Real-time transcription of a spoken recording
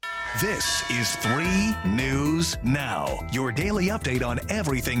This is 3 News Now, your daily update on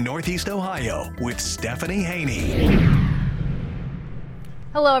everything Northeast Ohio with Stephanie Haney.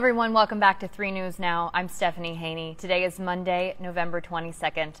 Hello everyone, welcome back to 3 News Now. I'm Stephanie Haney. Today is Monday, November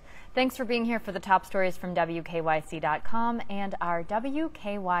 22nd. Thanks for being here for the top stories from WKYC.com and our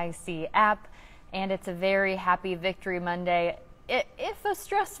WKYC app. And it's a very happy Victory Monday, if a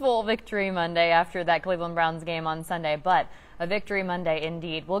stressful Victory Monday after that Cleveland Browns game on Sunday, but a Victory Monday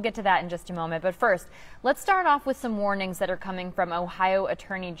indeed. We'll get to that in just a moment. But first, let's start off with some warnings that are coming from Ohio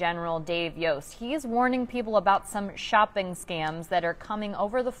Attorney General Dave Yost. He is warning people about some shopping scams that are coming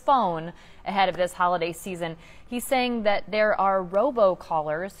over the phone ahead of this holiday season. He's saying that there are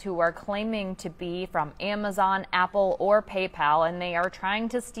robocallers who are claiming to be from Amazon, Apple, or PayPal, and they are trying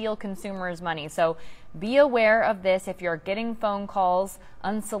to steal consumers' money. So be aware of this if you're getting phone calls,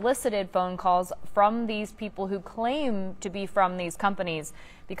 unsolicited phone calls from these people who claim to be from these companies,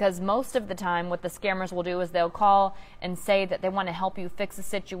 because most of the time what the scammers will do is they'll call and say that they want to help you fix a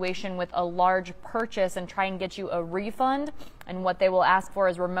situation with a large purchase and try and get you a refund. And what they will ask for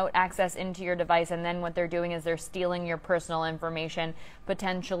is remote access into your device, and then what they're doing is they're stealing your personal information,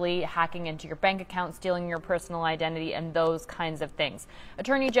 potentially hacking into your bank account, stealing your personal identity, and those kinds of things.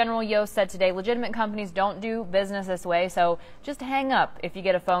 Attorney General Yost said today legitimate companies don't do business this way, so just hang up if you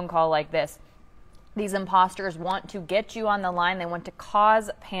get a phone call like this. These imposters want to get you on the line. They want to cause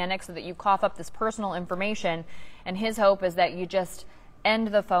panic so that you cough up this personal information, and his hope is that you just end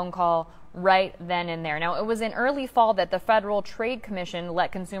the phone call right then and there. Now, it was in early fall that the Federal Trade Commission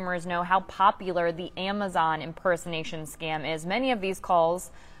let consumers know how popular the Amazon impersonation scam is. Many of these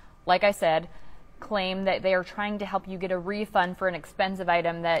calls, like I said, claim that they are trying to help you get a refund for an expensive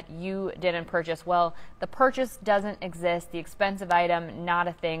item that you didn't purchase. Well, the purchase doesn't exist. The expensive item, not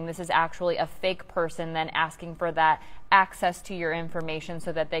a thing. This is actually a fake person then asking for that access to your information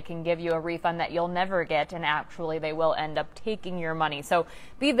so that they can give you a refund that you'll never get, and actually they will end up taking your money. So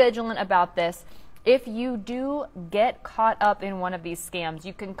be vigilant about this. If you do get caught up in one of these scams,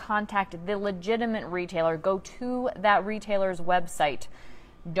 you can contact the legitimate retailer. Go to that retailer's website.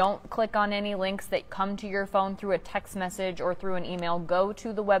 Don't click on any links that come to your phone through a text message or through an email. Go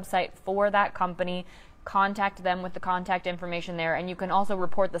to the website for that company, contact them with the contact information there, and you can also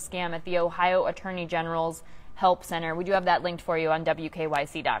report the scam at the Ohio Attorney General's Help Center. We do have that linked for you on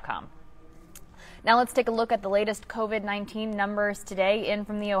WKYC.com. Now let's take a look at the latest COVID-19 numbers today in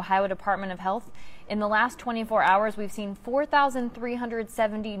from the Ohio Department of Health. In the last 24 hours, we've seen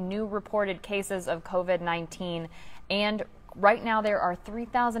 4,370 new reported cases of COVID-19, and right now there are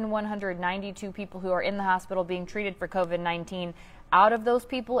 3,192 people who are in the hospital being treated for COVID-19. Out of those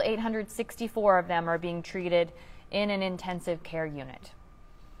people, 864 of them are being treated in an intensive care unit.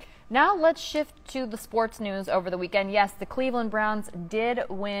 Now let's shift to the sports news over the weekend. Yes, the Cleveland Browns did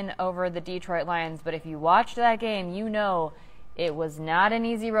win over the Detroit Lions, but if you watched that game, you know it was not an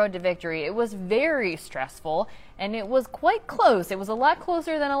easy road to victory. It was very stressful, and it was quite close. It was a lot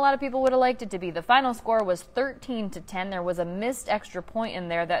closer than a lot of people would have liked it to be. The final score was 13-10. There was a missed extra point in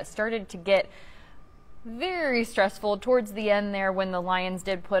there that started to get very stressful towards the end there when the Lions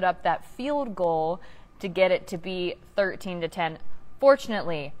did put up that field goal to get it to be 13-10.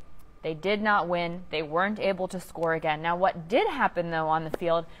 Fortunately, they did not win. They weren't able to score again. Now, what did happen, though, on the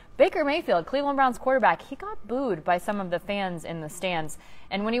field, Baker Mayfield, Cleveland Browns quarterback, he got booed by some of the fans in the stands.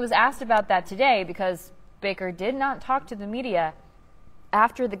 And when he was asked about that today, because Baker did not talk to the media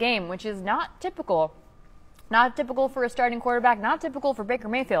after the game, which is not typical for a starting quarterback, not typical for Baker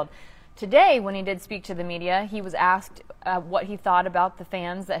Mayfield. Today, when he did speak to the media, he was asked what he thought about the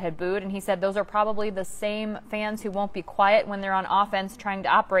fans that had booed, and he said those are probably the same fans who won't be quiet when they're on offense trying to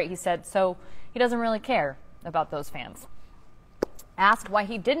operate, he said, so he doesn't really care about those fans. Asked why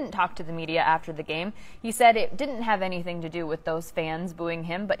he didn't talk to the media after the game, he said it didn't have anything to do with those fans booing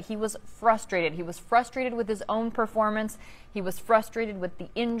him, but he was frustrated. He was frustrated with his own performance. He was frustrated with the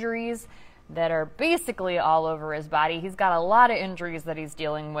injuries that are basically all over his body. He's got a lot of injuries that he's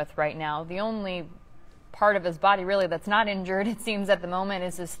dealing with right now. The only part of his body really that's not injured, it seems at the moment,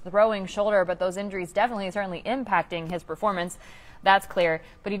 is his throwing shoulder, but those injuries certainly impacting his performance. That's clear.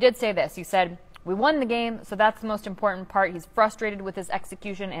 But he did say this. He said, we won the game, so that's the most important part. He's frustrated with his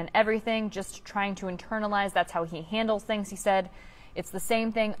execution and everything, just trying to internalize. That's how he handles things, he said. It's the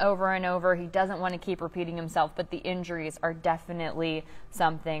same thing over and over. He doesn't want to keep repeating himself, but the injuries are definitely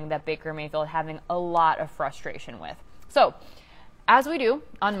something that Baker Mayfield having a lot of frustration with. So, as we do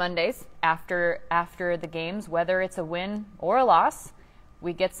on Mondays after the games, whether it's a win or a loss,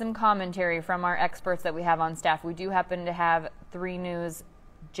 we get some commentary from our experts that we have on staff. We do happen to have 3 News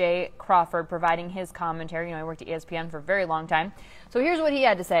Jay Crawford providing his commentary. He worked at ESPN for a very long time. So here's what he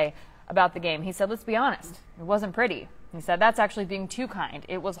had to say about the game. He said, let's be honest, it wasn't pretty. He said, that's actually being too kind.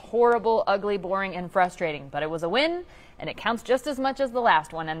 It was horrible, ugly, boring, and frustrating, but it was a win, and it counts just as much as the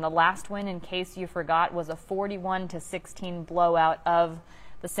last one. And the last win, in case you forgot, was a 41-16 blowout of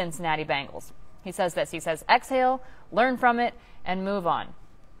the Cincinnati Bengals. He says this. He says, exhale, learn from it, and move on.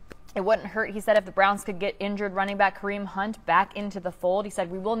 It wouldn't hurt, he said, if the Browns could get injured running back Kareem Hunt back into the fold. He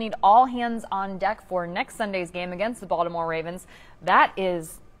said, we will need all hands on deck for next Sunday's game against the Baltimore Ravens. That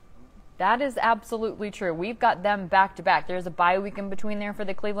is absolutely true. We've got them back-to-back. There's a bye week in between there for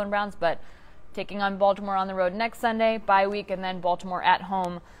the Cleveland Browns, but taking on Baltimore on the road next Sunday, bye week, and then Baltimore at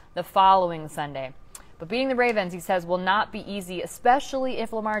home the following Sunday. But beating the Ravens, he says, will not be easy, especially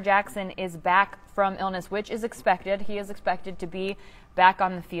if Lamar Jackson is back from illness, which is expected. He is expected to be back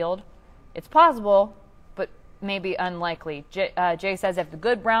on the field. It's possible, but maybe unlikely. Jay says if the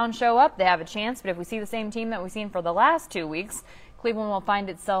good Browns show up, they have a chance, but if we see the same team that we've seen for the last 2 weeks, Cleveland will find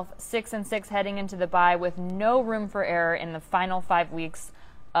itself 6-6 heading into the bye with no room for error in the final 5 weeks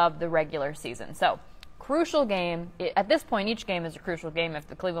of the regular season. So, crucial game. At this point, each game is a crucial game if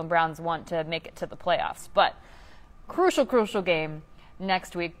the Cleveland Browns want to make it to the playoffs. But crucial game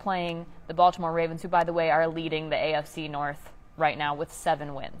next week playing the Baltimore Ravens, who, by the way, are leading the AFC North right now with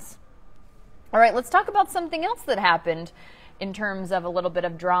 7 wins. All right, let's talk about something else that happened in terms of a little bit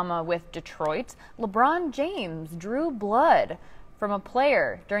of drama with Detroit. LeBron James drew blood from a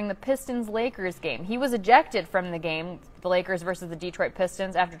player during the Pistons-Lakers game. He was ejected from the game, the Lakers versus the Detroit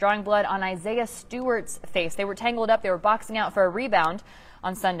Pistons, after drawing blood on Isaiah Stewart's face. They were tangled up. They were boxing out for a rebound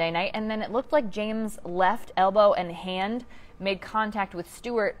on Sunday night, and then it looked like James' left elbow and hand made contact with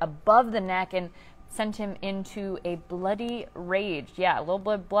Stewart above the neck and sent him into a bloody rage. Yeah, a little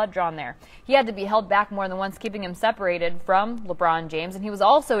bit of blood drawn there. He had to be held back more than once, keeping him separated from LeBron James, and he was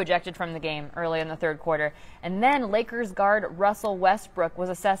also ejected from the game early in the third quarter. And then Lakers guard Russell Westbrook was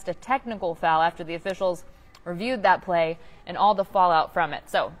assessed a technical foul after the officials reviewed that play and all the fallout from it.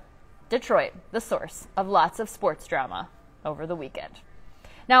 So, Detroit, the source of lots of sports drama over the weekend.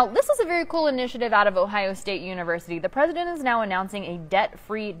 Now, this is a very cool initiative out of Ohio State University. The president is now announcing a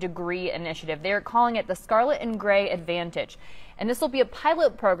debt-free degree initiative. They are calling it the Scarlet and Gray Advantage. And this will be a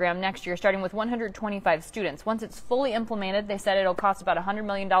pilot program next year, starting with 125 students. Once it's fully implemented, they said it'll cost about $100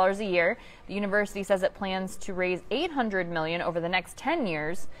 million a year. The university says it plans to raise $800 million over the next 10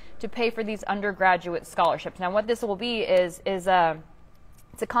 years to pay for these undergraduate scholarships. Now, what this will be is it's a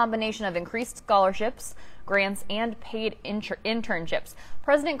combination of increased scholarships, grants, and paid internships.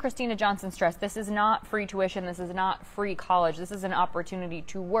 President Christina Johnson stressed this is not free tuition, this is not free college, this is an opportunity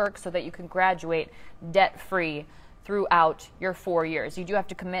to work so that you can graduate debt-free throughout your 4 years. You do have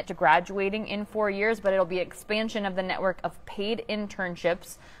to commit to graduating in 4 years, but it'll be expansion of the network of paid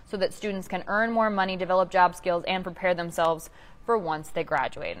internships so that students can earn more money, develop job skills, and prepare themselves for once they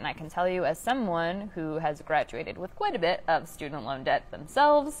graduate. And I can tell you, as someone who has graduated with quite a bit of student loan debt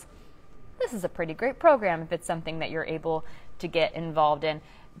themselves, this is a pretty great program if it's something that you're able to get involved in.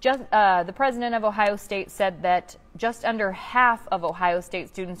 The president of Ohio State said that just under half of Ohio State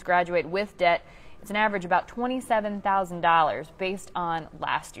students graduate with debt. It's an average about $27,000 based on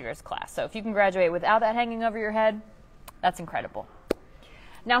last year's class. So if you can graduate without that hanging over your head, that's incredible.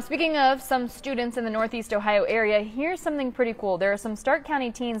 Now, speaking of some students in the Northeast Ohio area, here's something pretty cool. There are some Stark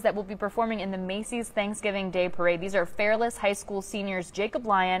County teens that will be performing in the Macy's Thanksgiving Day Parade. These are Fairless High School seniors Jacob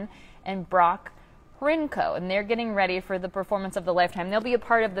Lyon and Brock Hrinko, and they're getting ready for the performance of the lifetime. They'll be a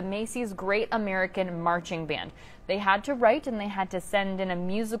part of the Macy's Great American Marching Band. They had to write and they had to send in a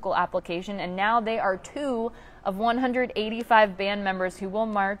musical application, and now they are 2 of 185 band members who will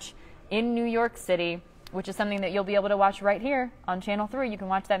march in New York City, which is something that you'll be able to watch right here on Channel 3. You can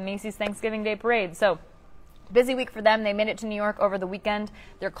watch that Macy's Thanksgiving Day Parade. So, busy week for them. They made it to New York over the weekend.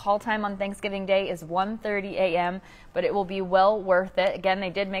 Their call time on Thanksgiving Day is 1:30 a.m., but it will be well worth it. Again, they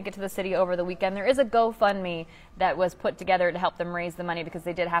did make it to the city over the weekend. There is a GoFundMe that was put together to help them raise the money because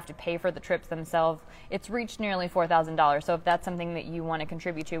they did have to pay for the trips themselves. It's reached nearly $4,000, so if that's something that you want to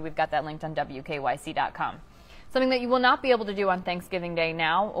contribute to, we've got that linked on WKYC.com. Something that you will not be able to do on Thanksgiving Day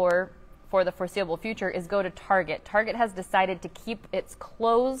now or for the foreseeable future is go to Target. Target has decided to keep its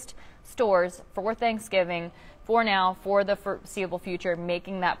closed stores for Thanksgiving for now, for the foreseeable future,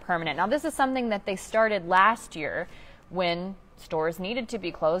 making that permanent. Now, this is something that they started last year when stores needed to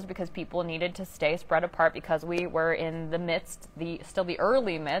be closed because people needed to stay spread apart because we were in the midst, still the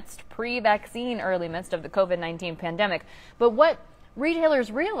early midst, pre-vaccine early midst of the COVID-19 pandemic. But what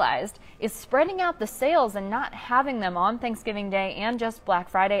retailers realized is spreading out the sales and not having them on Thanksgiving Day and just Black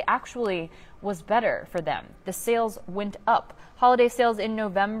Friday actually was better for them. The sales went up. Holiday sales in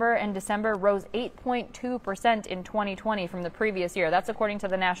November and December rose 8.2% in 2020 from the previous year. That's according to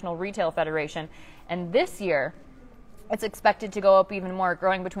the National Retail Federation. And this year, it's expected to go up even more,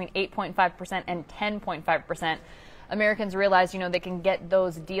 growing between 8.5% and 10.5%. Americans realize, they can get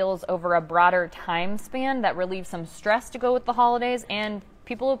those deals over a broader time span that relieves some stress to go with the holidays, and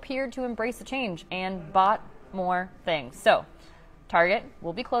people appeared to embrace the change and bought more things. So, Target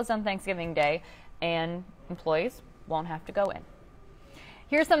will be closed on Thanksgiving Day, and employees won't have to go in.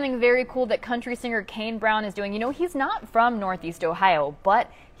 Here's something very cool that country singer Kane Brown is doing. He's not from Northeast Ohio, but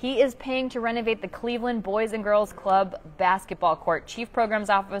he is paying to renovate the Cleveland Boys and Girls Club basketball court. Chief Programs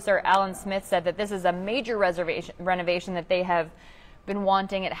Officer Alan Smith said that this is a major renovation that they have been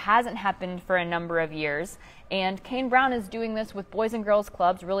wanting. It hasn't happened for a number of years, and Kane Brown is doing this with boys and girls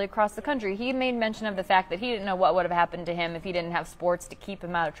clubs really across the country. He made mention of the fact that he didn't know what would have happened to him if he didn't have sports to keep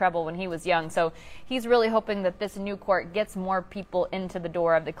him out of trouble when he was young. So he's really hoping that this new court gets more people into the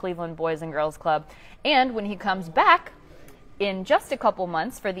door of the Cleveland Boys and Girls Club. And when he comes back in just a couple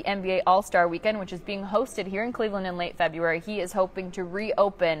months for the NBA All-Star Weekend, which is being hosted here in Cleveland in late February, he is hoping to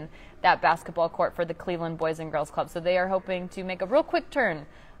reopen that basketball court for the Cleveland Boys and Girls Club. So they are hoping to make a real quick turn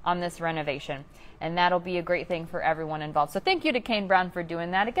on this renovation, and that'll be a great thing for everyone involved. So thank you to Kane Brown for doing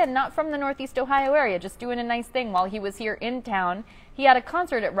that. Again, not from the Northeast Ohio area, just doing a nice thing while he was here in town. He had a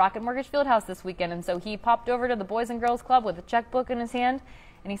concert at Rocket Mortgage Fieldhouse this weekend, and so he popped over to the Boys and Girls Club with a checkbook in his hand,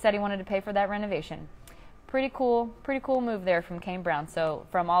 and he said he wanted to pay for that renovation. Pretty cool move there from Kane Brown. So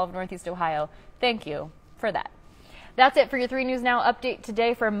from all of Northeast Ohio, thank you for that. That's it for your 3 News Now update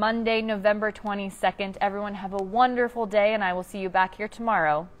today for Monday, November 22nd. Everyone have a wonderful day, and I will see you back here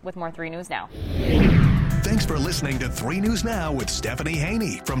tomorrow with more 3 News Now. Thanks for listening to 3 News Now with Stephanie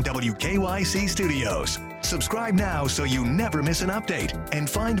Haney from WKYC Studios. Subscribe now so you never miss an update, and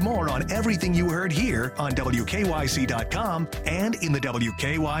find more on everything you heard here on WKYC.com and in the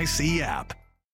WKYC app.